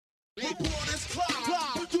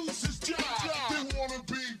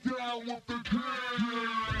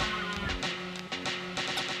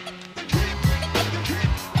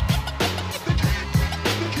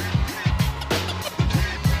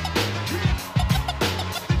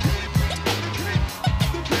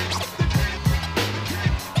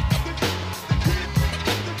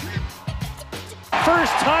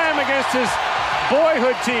against his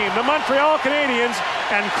boyhood team, the Montreal Canadiens,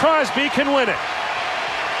 and Crosby can win it.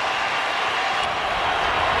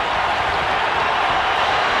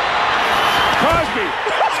 Crosby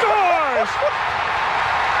scores!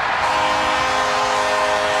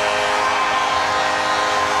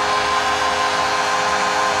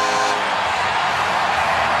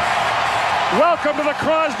 Welcome to the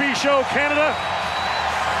Crosby Show, Canada.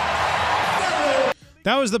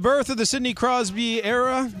 That was the birth of the Sidney Crosby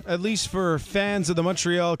era, at least for fans of the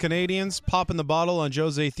Montreal Canadiens, popping the bottle on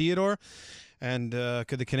Jose Theodore. And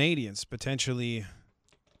could the Canadiens potentially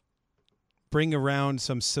bring around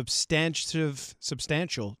some substantial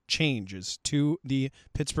changes to the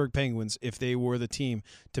Pittsburgh Penguins if they were the team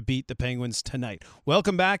to beat the Penguins tonight?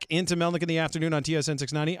 Welcome back into Melnick in the Afternoon on TSN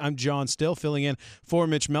 690. I'm John Still, filling in for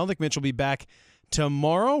Mitch Melnick. Mitch will be back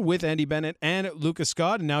tomorrow with Andy Bennett and Lucas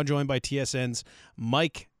Scott, and now joined by TSN's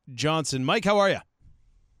Mike Johnson. Mike, how are you?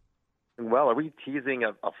 Well, are we teasing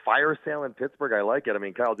a fire sale in Pittsburgh? I like it. I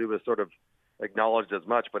mean, Kyle Dubas sort of acknowledged as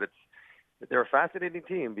much, but they're a fascinating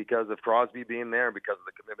team because of Crosby being there, because of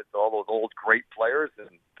the commitment to all those old great players and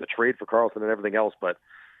the trade for Karlsson and everything else. But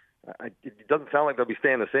it doesn't sound like they'll be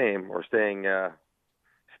staying the same or staying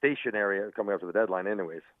stationary coming up to the deadline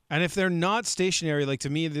anyways. And if they're not stationary, like, to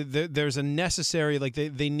me, there's a necessary, like,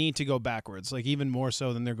 they need to go backwards, like, even more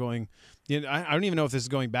so than they're going. You know, I don't even know if this is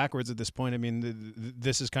going backwards at this point. I mean,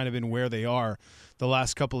 this has kind of been where they are the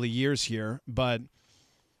last couple of years here. But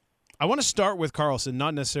I want to start with Karlsson,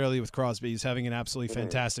 not necessarily with Crosby. He's having an absolutely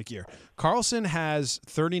fantastic year. Karlsson has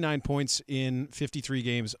 39 points in 53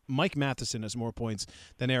 games. Mike Matheson has more points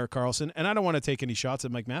than Erik Karlsson. And I don't want to take any shots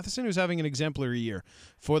at Mike Matheson, who's having an exemplary year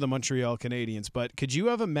for the Montreal Canadiens. But could you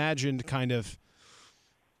have imagined kind of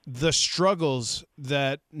the struggles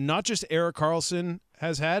that not just Erik Karlsson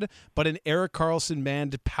has had, but an Erik Karlsson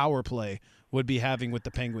manned power play would be having with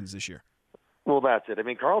the Penguins this year? Well, that's it. I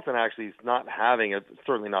mean, Karlsson actually is not having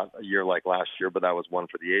certainly not a year like last year, but that was one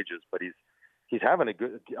for the ages. But he's having a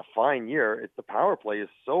fine year. It's the power play is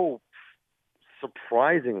so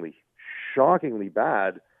surprisingly, shockingly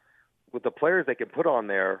bad with the players they can put on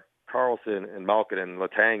there. Karlsson and Malkin and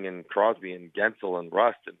Letang and Crosby and Gensel and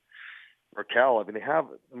Rust and Raquel. I mean, they have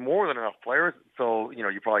more than enough players. So, you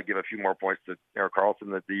probably give a few more points to Erik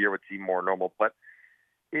Karlsson, that the year would seem more normal. But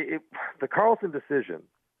the Karlsson decision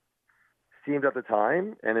seemed at the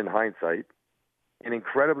time, and in hindsight, an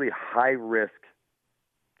incredibly high-risk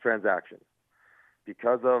transaction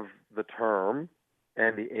because of the term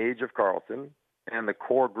and the age of Karlsson and the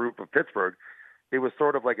core group of Pittsburgh. It was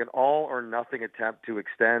sort of like an all-or-nothing attempt to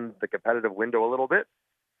extend the competitive window a little bit,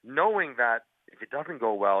 knowing that if it doesn't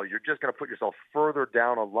go well, you're just going to put yourself further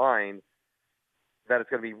down a line that it's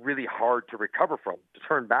going to be really hard to recover from, to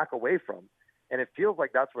turn back away from. And it feels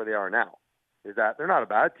like that's where they are now, is that they're not a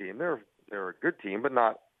bad team. They're a good team, but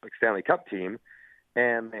not a Stanley Cup team.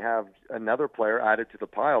 And they have another player added to the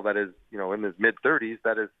pile that is, in his mid-30s,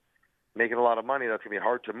 that is making a lot of money. That's going to be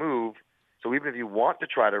hard to move. So even if you want to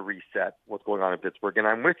try to reset what's going on in Pittsburgh, and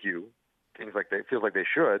I'm with you, it feels like they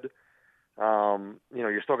should,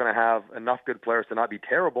 you're still going to have enough good players to not be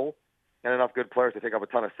terrible and enough good players to take up a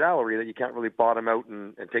ton of salary that you can't really bottom out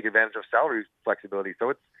and take advantage of salary flexibility.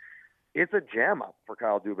 So it's a jam up for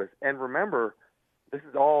Kyle Dubas. And remember, this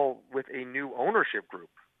is all with a new ownership group.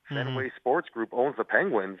 Fenway Sports Group owns the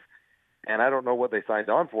Penguins, and I don't know what they signed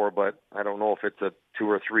on for, but I don't know if it's a 2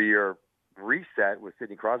 or 3 year reset with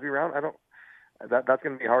Sidney Crosby around. That's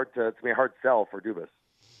going to be it's a hard sell for Dubas.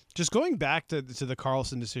 Just going back to the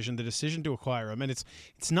Karlsson decision, the decision to acquire him, and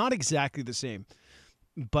it's not exactly the same,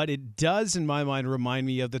 but it does, in my mind, remind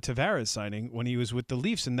me of the Tavares signing when he was with the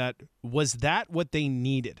Leafs, and that what they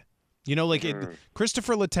needed.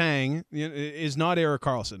 Christopher Letang is not Erik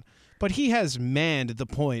Karlsson, but he has manned the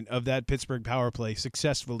point of that Pittsburgh power play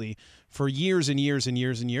successfully for years and years and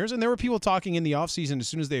years and years. And there were people talking in the offseason as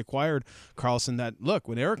soon as they acquired Karlsson that, look,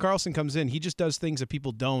 when Erik Karlsson comes in, he just does things that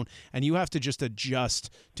people don't, and you have to just adjust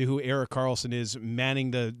to who Erik Karlsson is manning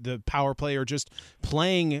the power play or just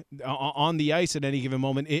playing on the ice at any given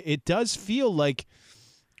moment. It does feel like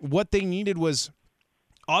what they needed was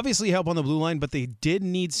obviously help on the blue line, but they did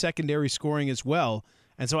need secondary scoring as well.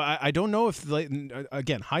 And so I don't know if,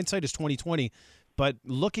 again, hindsight is 20/20, but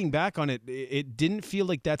looking back on it, it didn't feel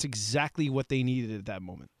like that's exactly what they needed at that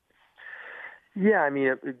moment. Yeah, I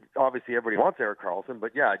mean, obviously everybody wants Erik Karlsson,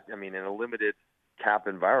 but yeah, I mean, in a limited cap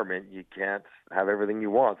environment, you can't have everything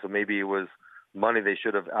you want. So maybe it was money they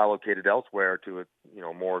should have allocated elsewhere to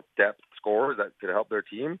more depth scorers that could help their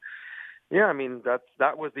team. Yeah, I mean,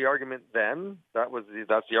 that was the argument then.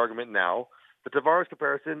 That's the argument now. the Tavares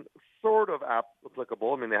comparison, sort of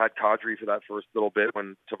applicable. I mean, they had Kadri for that first little bit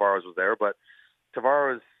when Tavares was there, but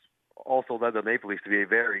Tavares also led the Maple Leafs to be a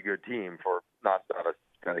very good team for not a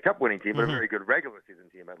Stanley Cup winning team, but a very good regular season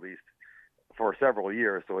team at least for several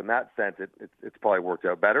years. So in that sense, it's probably worked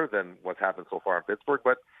out better than what's happened so far in Pittsburgh.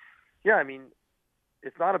 But yeah, I mean,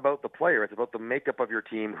 it's not about the player; it's about the makeup of your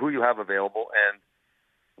team, who you have available,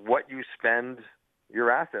 and what you spend your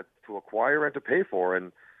assets to acquire and to pay for.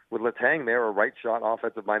 And with Letang there, a right shot,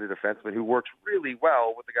 offensive-minded defenseman who works really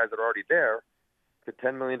well with the guys that are already there, could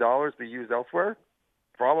 $10 million be used elsewhere?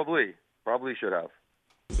 Probably should have.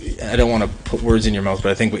 I don't want to put words in your mouth,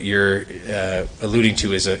 but I think what you're alluding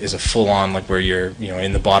to is a full-on, like, where you're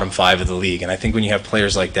in the bottom 5 of the league. And I think when you have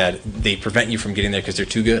players like that, they prevent you from getting there because they're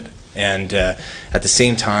too good. And at the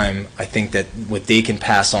same time, I think that what they can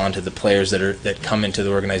pass on to the players that come into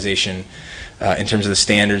the organization, in terms of the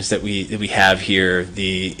standards that we have here,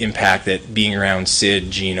 the impact that being around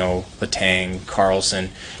Sid, Gino, Letang, Karlsson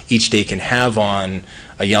each day can have on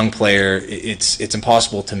a young player, it's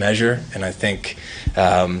impossible to measure. And I think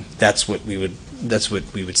that's what we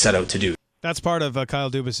would set out to do. That's part of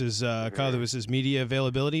Kyle Dubas's media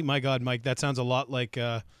availability. My God, Mike, that sounds a lot like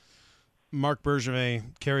Marc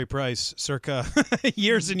Bergevin, Carey Price, circa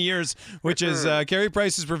years and years, which is Carey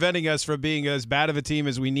Price is preventing us from being as bad of a team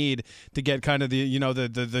as we need to get kind of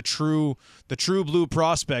the true blue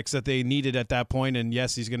prospects that they needed at that point. And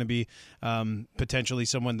yes, he's going to be potentially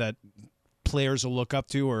someone that players will look up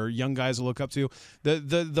to or young guys will look up to.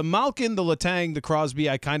 The Malkin, the Letang, the Crosby,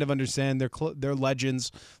 I kind of understand. They're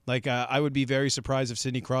legends. Like I would be very surprised if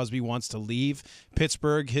Sidney Crosby wants to leave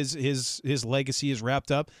Pittsburgh. His legacy is wrapped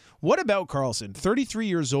up. What about Karlsson? 33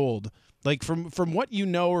 years old. Like from what you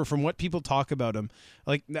know or from what people talk about him,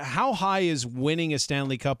 like how high is winning a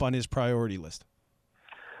Stanley Cup on his priority list?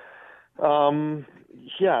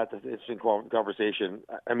 Yeah, it's an interesting conversation.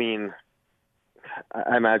 I mean,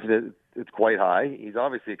 I imagine it's quite high. He's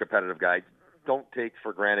obviously a competitive guy. Don't take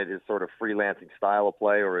for granted his sort of freelancing style of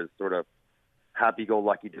play or his sort of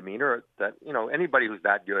happy-go-lucky demeanor. That anybody who's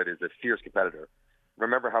that good is a fierce competitor.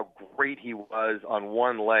 Remember how great he was on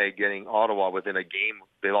one leg getting Ottawa within a game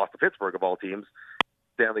they lost to Pittsburgh of all teams,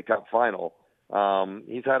 Stanley Cup final.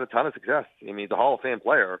 He's had a ton of success. I mean, he's a Hall of Fame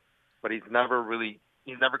player, but he's never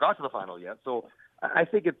got to the final yet. So I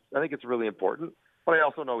think it's really important. But I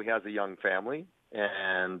also know he has a young family,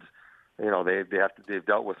 and they've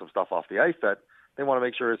dealt with some stuff off the ice that they want to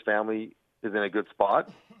make sure his family is in a good spot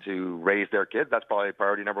to raise their kid. That's probably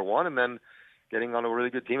priority number one, and then getting on a really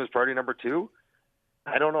good team is priority number two.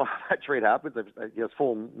 I don't know how that trade happens. He has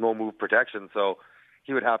full no-move protection, so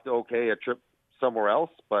he would have to okay a trip somewhere else.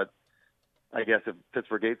 But I guess if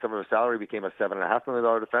Pittsburgh ate some of his salary, became a $7.5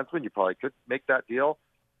 million defenseman, you probably could make that deal.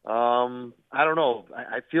 I don't know.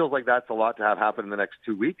 I feel like that's a lot to have happen in the next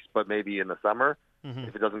 2 weeks, but maybe in the summer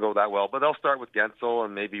if it doesn't go that well. But they'll start with Gensel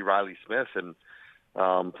and maybe Riley Smith and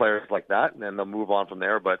players like that, and then they'll move on from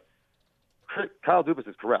there. But Kyle Dubas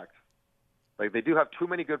is correct. Like, they do have too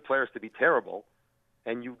many good players to be terrible,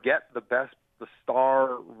 and you get the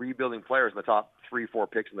star rebuilding players in the top 3-4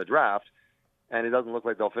 picks in the draft, and it doesn't look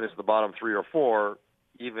like they'll finish the bottom 3 or 4,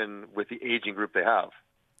 even with the aging group they have.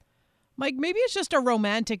 Mike, maybe it's just a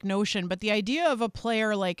romantic notion, but the idea of a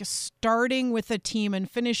player like starting with a team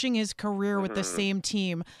and finishing his career with the same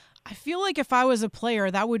team, I feel like if I was a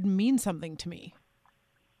player, that would mean something to me.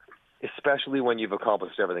 Especially when you've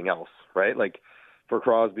accomplished everything else, right? Like for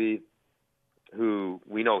Crosby, who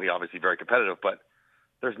we know he obviously very competitive, but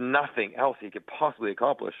there's nothing else he could possibly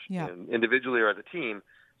accomplish individually or as a team.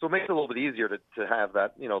 So it makes it a little bit easier to have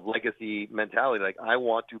that, legacy mentality. Like, I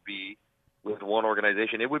want to be with one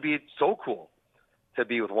organization. It would be so cool to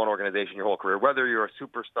be with one organization your whole career, whether you're a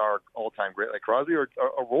superstar, all-time great like Crosby or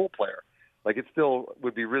a role player. Like, it still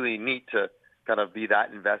would be really neat to kind of be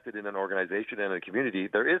that invested in an organization and a community.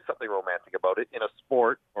 There is something romantic about it in a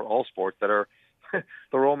sport or all sports that are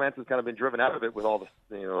the romance has kind of been driven out of it with all the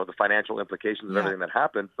the financial implications of everything that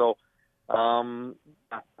happened. So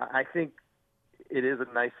I think it is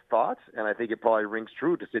a nice thought, and I think it probably rings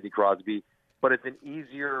true to Sidney Crosby, but it's an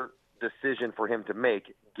easier decision for him to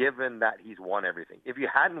make given that he's won everything. If you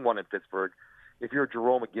hadn't won in Pittsburgh, if you're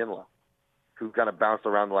Jarome Iginla, who kind of bounced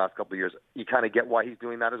around the last couple of years, you kind of get why he's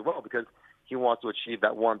doing that as well, because he wants to achieve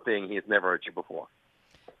that one thing he has never achieved before.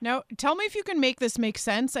 Now, tell me if you can make this make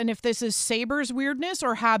sense and if this is Sabres weirdness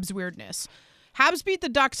or Habs weirdness. Habs beat the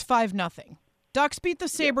Ducks 5-0. Ducks beat the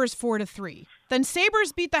Sabres 4-3. Then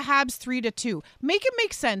Sabres beat the Habs 3-2. Make it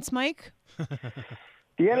make sense, Mike.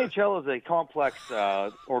 The NHL is a complex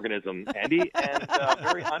organism, Andy, and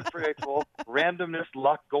very unpredictable. Randomness,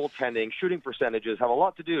 luck, goaltending, shooting percentages have a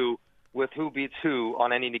lot to do with who beats who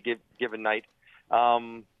on any given night.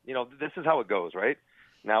 This is how it goes, right?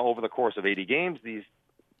 Now, over the course of 80 games, these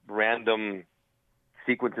random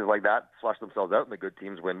sequences like that flush themselves out, and the good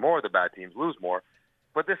teams win more, the bad teams lose more.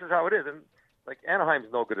 But this is how it is. And, Anaheim's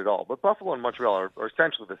no good at all. But Buffalo and Montreal are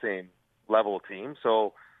essentially the same level of team.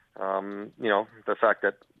 So, the fact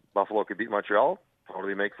that Buffalo could beat Montreal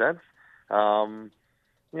totally makes sense.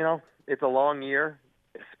 It's a long year,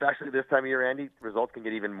 especially this time of year, Andy. Results can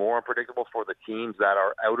get even more unpredictable for the teams that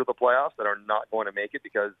are out of the playoffs, that are not going to make it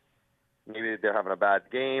because maybe they're having a bad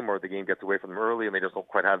game or the game gets away from them early and they just don't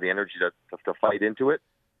quite have the energy to fight into it.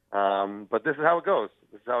 But this is how it goes.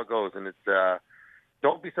 And it's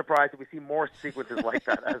don't be surprised if we see more sequences like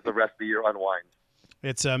that as the rest of the year unwinds.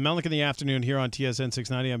 It's Melnick in the afternoon here on TSN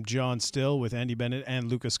 690. I'm John Still with Andy Bennett and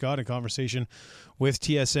Lucas Scott in conversation with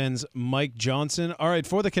TSN's Mike Johnson. All right,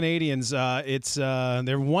 for the Canadians, they're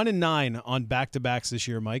 1-9 on back-to-backs this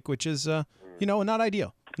year, Mike, which is not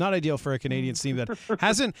ideal. Not ideal for a Canadians team that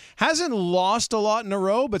hasn't lost a lot in a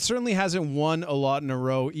row, but certainly hasn't won a lot in a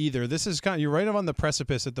row either. This is you're right on the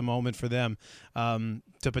precipice at the moment for them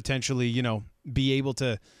to potentially be able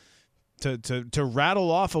to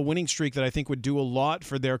rattle off a winning streak that I think would do a lot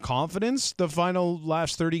for their confidence the final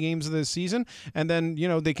last 30 games of the season. And then,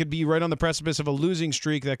 they could be right on the precipice of a losing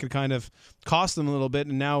streak that could kind of cost them a little bit.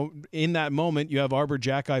 And now in that moment, you have Arbor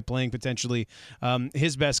Jacki playing potentially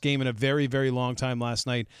his best game in a very, very long time last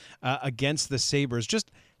night against the Sabres.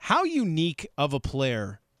 Just how unique of a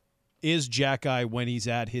player is Jacki when he's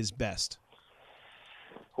at his best?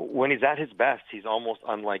 When he's at his best, he's almost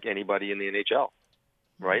unlike anybody in the NHL.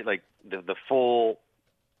 Right, like the full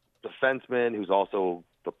defenseman who's also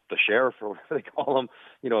the sheriff, or whatever they call him.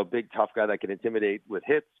 A big tough guy that can intimidate with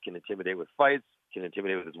hits, can intimidate with fights, can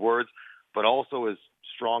intimidate with his words, but also is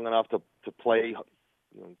strong enough to play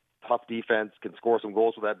tough defense, can score some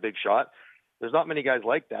goals with that big shot. There's not many guys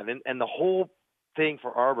like that, and the whole thing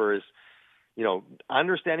for Arbor is,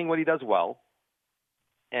 understanding what he does well,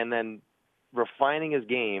 and then refining his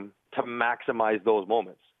game to maximize those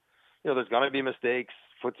moments. There's going to be mistakes.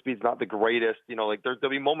 Foot speed's not the greatest. There'll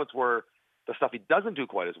be moments where the stuff he doesn't do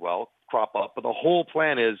quite as well crop up. But the whole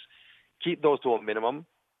plan is keep those to a minimum,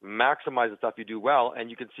 maximize the stuff you do well,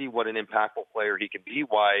 and you can see what an impactful player he can be,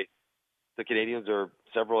 why the Canadians or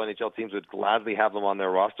several NHL teams would gladly have them on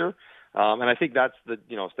their roster. And I think that's the,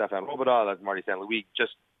 Stefan Robidas, that's Marty St. Louis,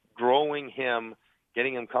 just growing him,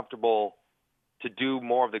 getting him comfortable to do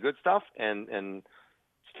more of the good stuff and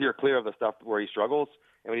steer clear of the stuff where he struggles.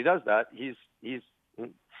 And when he does that, he's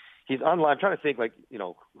unlike. I'm trying to think,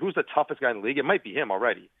 who's the toughest guy in the league? It might be him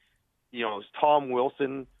already. Is Tom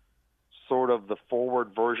Wilson sort of the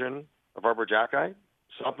forward version of Arbor Jacki?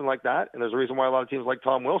 Something like that. And there's a reason why a lot of teams like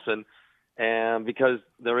Tom Wilson, and because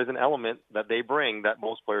there is an element that they bring that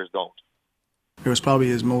most players don't. It was probably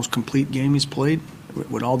his most complete game he's played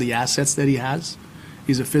with all the assets that he has.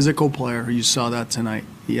 He's a physical player. You saw that tonight.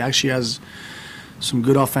 He actually has some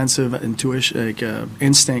good offensive intuition,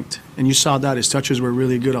 instinct, and you saw that his touches were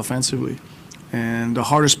really good offensively. And the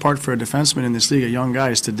hardest part for a defenseman in this league, a young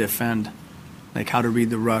guy, is to defend, how to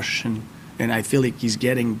read the rush. And I feel like he's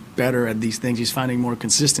getting better at these things. He's finding more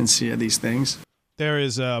consistency at these things. There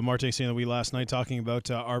is Martin St. Louis last night talking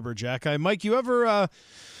about Arbor Jacki. Mike, you ever,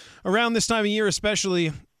 around this time of year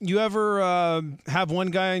especially, you ever have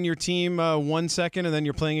one guy on your team 1 second and then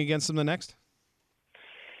you're playing against them the next?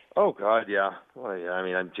 Oh, God, yeah. Well, yeah. I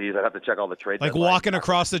mean, I'd have to check all the trade. Like walking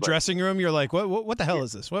across the dressing room, you're like, what the hell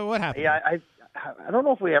is this? What happened? Yeah, I don't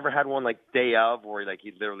know if we ever had one day of where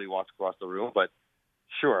he literally walks across the room, but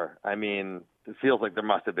sure. I mean, it feels like there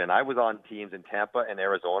must have been. I was on teams in Tampa and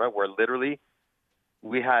Arizona where literally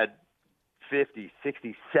we had 50,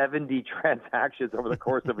 60, 70 transactions over the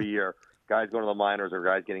course of a year. Guys going to the minors or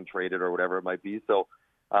guys getting traded or whatever it might be. So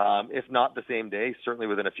if not the same day, certainly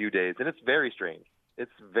within a few days. And it's very strange.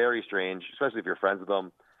 It's very strange, especially if you're friends with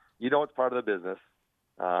them. It's part of the business.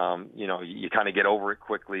 You kind of get over it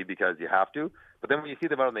quickly because you have to. But then when you see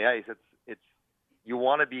them out on the ice, it's you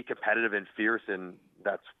want to be competitive and fierce, and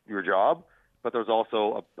that's your job. But there's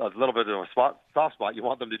also a little bit of a soft spot. You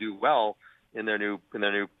want them to do well in their new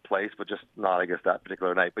place, but just not, I guess, that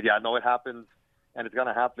particular night. But yeah, no, it happens, and it's going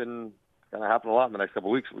to happen. Going to happen a lot in the next couple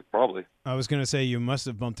of weeks, probably. I was going to say you must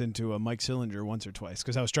have bumped into Mike Sillinger once or twice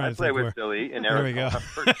because I was trying to play think with Silly in There we go.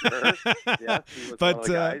 For sure. Yeah,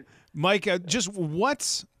 but Mike, just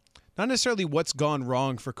not necessarily what's gone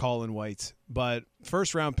wrong for Colin White, but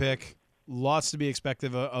first round pick, lots to be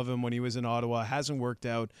expected of him when he was in Ottawa. Hasn't worked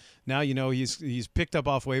out. Now he's picked up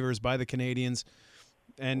off waivers by the Canadians,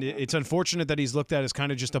 and it's unfortunate that he's looked at as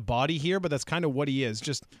kind of just a body here, but that's kind of what he is.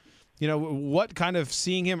 Just what kind of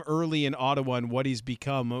seeing him early in Ottawa and what he's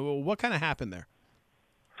become, what kind of happened there?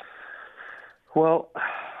 Well,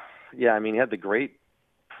 yeah, I mean, he had the great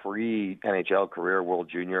pre-NHL career, World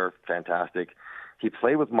Junior, fantastic. He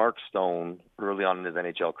played with Mark Stone early on in his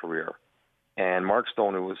NHL career. And Mark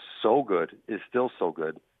Stone, who was so good, is still so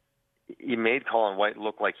good. He made Colin White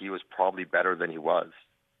look like he was probably better than he was.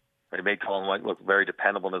 He made Colin White look very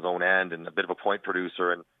dependable in his own end and a bit of a point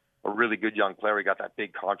producer and a really good young player. He got that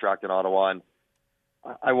big contract in Ottawa. And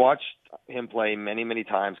I watched him play many, many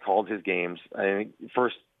times, called his games. I think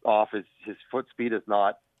first off, his foot speed is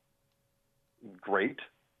not great.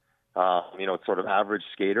 It's sort of average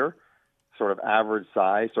skater, sort of average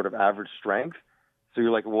size, sort of average strength. So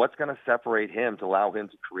you're like, what's going to separate him to allow him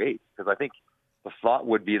to create? Because I think the thought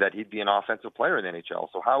would be that he'd be an offensive player in the NHL.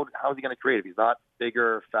 So how is he going to create? If he's not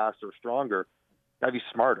bigger, faster, stronger, got to be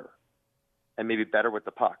smarter and maybe better with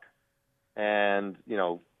the puck. And,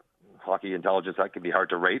 hockey intelligence, that can be hard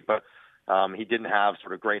to rate, but he didn't have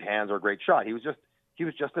sort of great hands or a great shot. He was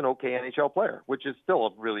just an okay NHL player, which is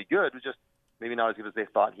still really good. It was just maybe not as good as they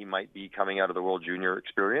thought he might be coming out of the World Junior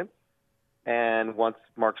experience. And once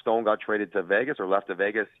Mark Stone got traded to Vegas or left to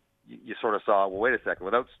Vegas, you sort of saw, well, wait a second,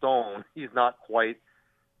 without Stone, he's not quite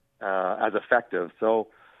as effective. So,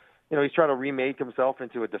 he's trying to remake himself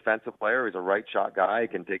into a defensive player. He's a right shot guy,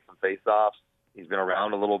 can take some faceoffs. He's been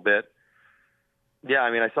around a little bit. Yeah,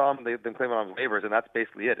 I mean, I saw him, they've been claiming on waivers, and that's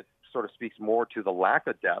basically it. It sort of speaks more to the lack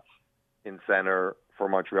of depth in center for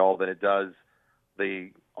Montreal than it does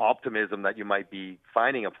the optimism that you might be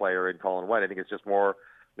finding a player in Colin White. I think it's just more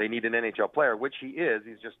they need an NHL player, which he is.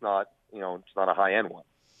 He's just not, it's not a high-end one.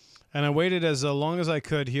 And I waited as long as I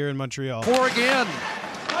could here in Montreal. Four again.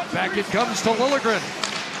 Back it comes to Liljegren.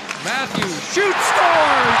 Matthews shoots,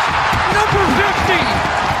 scores! Number 50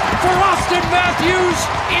 for Austin Matthews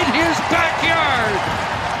in his backyard.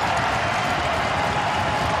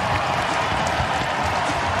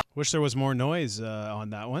 Wish there was more noise on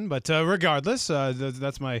that one, but regardless,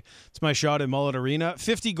 that's my shot at Mullet Arena.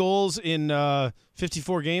 50 goals in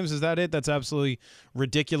 54 games, is that it? That's absolutely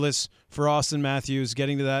ridiculous for Austin Matthews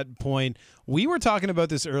getting to that point. We were talking about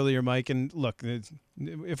this earlier, Mike, and look,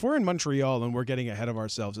 if we're in Montreal and we're getting ahead of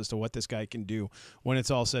ourselves as to what this guy can do when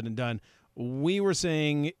it's all said and done, we were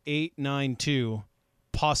saying 8-9-2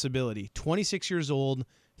 possibility. 26 years old,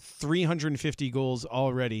 350 goals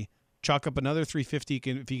already. Chalk up another 350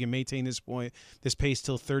 if he can maintain this pace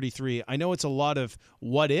till 33. I know it's a lot of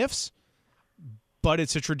what ifs, but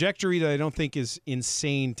it's a trajectory that I don't think is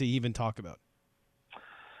insane to even talk about.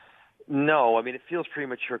 No, I mean, it feels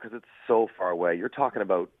premature because it's so far away. You're talking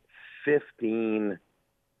about 15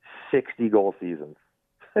 60-goal seasons.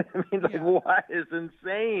 I mean, what is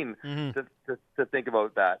insane to think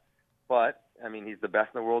about that. But, I mean, he's the best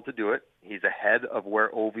in the world to do it. He's ahead of where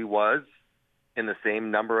Ovi was in the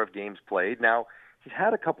same number of games played. Now, he's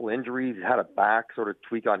had a couple injuries. He's had a back sort of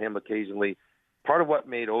tweak on him occasionally. Part of what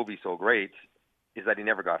made Ovi so great is that he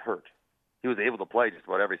never got hurt. He was able to play just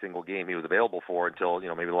about every single game he was available for until,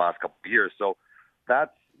 maybe the last couple of years. So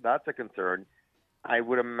that's a concern. I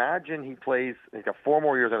would imagine he plays, he's got 4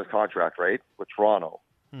 more years on his contract, right, with Toronto.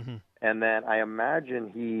 Mm-hmm. And then I imagine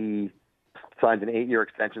he signs an 8-year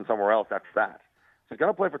extension somewhere else after that. So he's going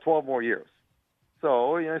to play for 12 more years.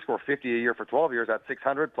 So, he score 50 a year for 12 years. That's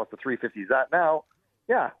 600 plus the 350 he's at now.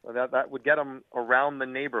 Yeah, that would get him around the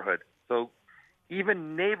neighborhood. So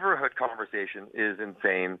even neighborhood conversation is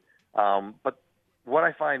insane. But what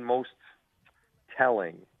I find most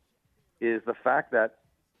telling is the fact that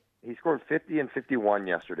he scored 50 and 51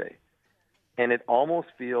 yesterday. And it almost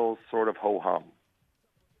feels sort of ho-hum.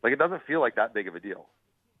 Like, it doesn't feel like that big of a deal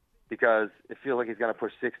because it feels like he's going to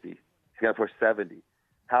push 60. He's going to push 70.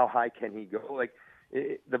 How high can he go? Like,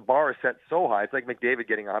 the bar is set so high. It's like McDavid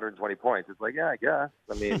getting 120 points. It's like, yeah, I guess.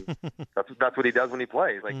 I mean, that's what he does when he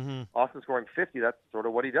plays. Like, Austin scoring 50, that's sort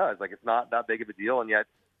of what he does. Like, it's not that big of a deal, and yet,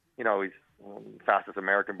 he's the fastest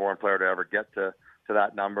American-born player to ever get to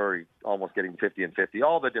that number. He's almost getting 50 and 50.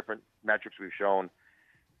 All the different metrics we've shown.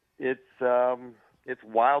 It's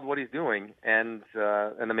wild what he's doing, and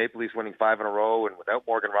the Maple Leafs winning 5 in a row, and without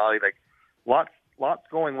Morgan Rielly, like, lots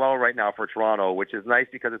going well right now for Toronto, which is nice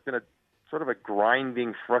because it's been a sort of a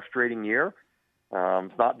grinding, frustrating year.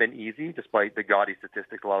 It's not been easy, despite the gaudy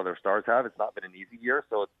statistics a lot of their stars have. It's not been an easy year,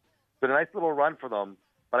 so it's been a nice little run for them.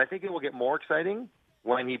 But I think it will get more exciting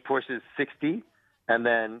when he pushes 60, and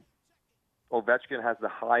then Ovechkin has the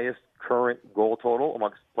highest current goal total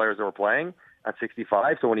amongst players that are playing at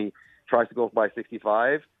 65. So when he tries to go by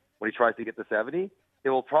 65, when he tries to get to 70, it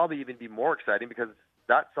will probably even be more exciting because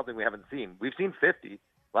that's something we haven't seen. We've seen 50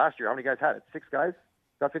 last year. How many guys had it? 6 guys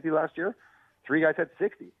got 50 last year. 3 guys had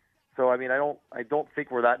 60. So I mean, I don't think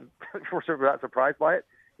we're that surprised by it.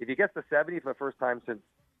 If he gets to 70 for the first time since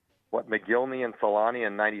McGillney and Solani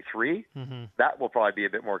in '93, that will probably be a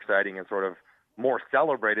bit more exciting and sort of more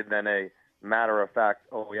celebrated than a matter of fact.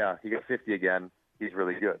 Oh yeah, he got 50 again. He's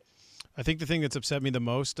really good. I think the thing that's upset me the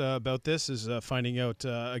most about this is finding out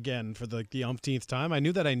again for the umpteenth time. I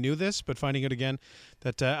knew that I knew this, but finding out again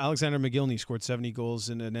that Alexander McGillney scored 70 goals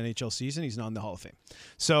in an NHL season. He's not in the Hall of Fame.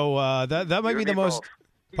 So that might be the most.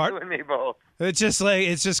 You and me both. It's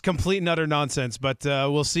just complete and utter nonsense. But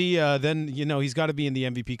we'll see. Then he's got to be in the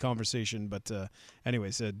MVP conversation. But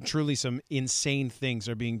anyways, truly some insane things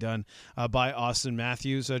are being done by Austin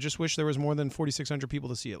Matthews. I just wish there was more than 4,600 people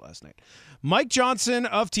to see it last night. Mike Johnson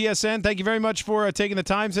of TSN, thank you very much for taking the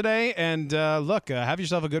time today. And look, have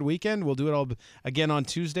yourself a good weekend. We'll do it all again on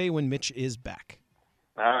Tuesday when Mitch is back.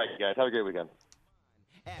 All right, guys, have a great weekend.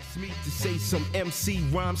 Asked me to say some MC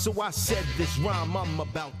rhyme, so I said this rhyme I'm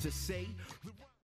about to say.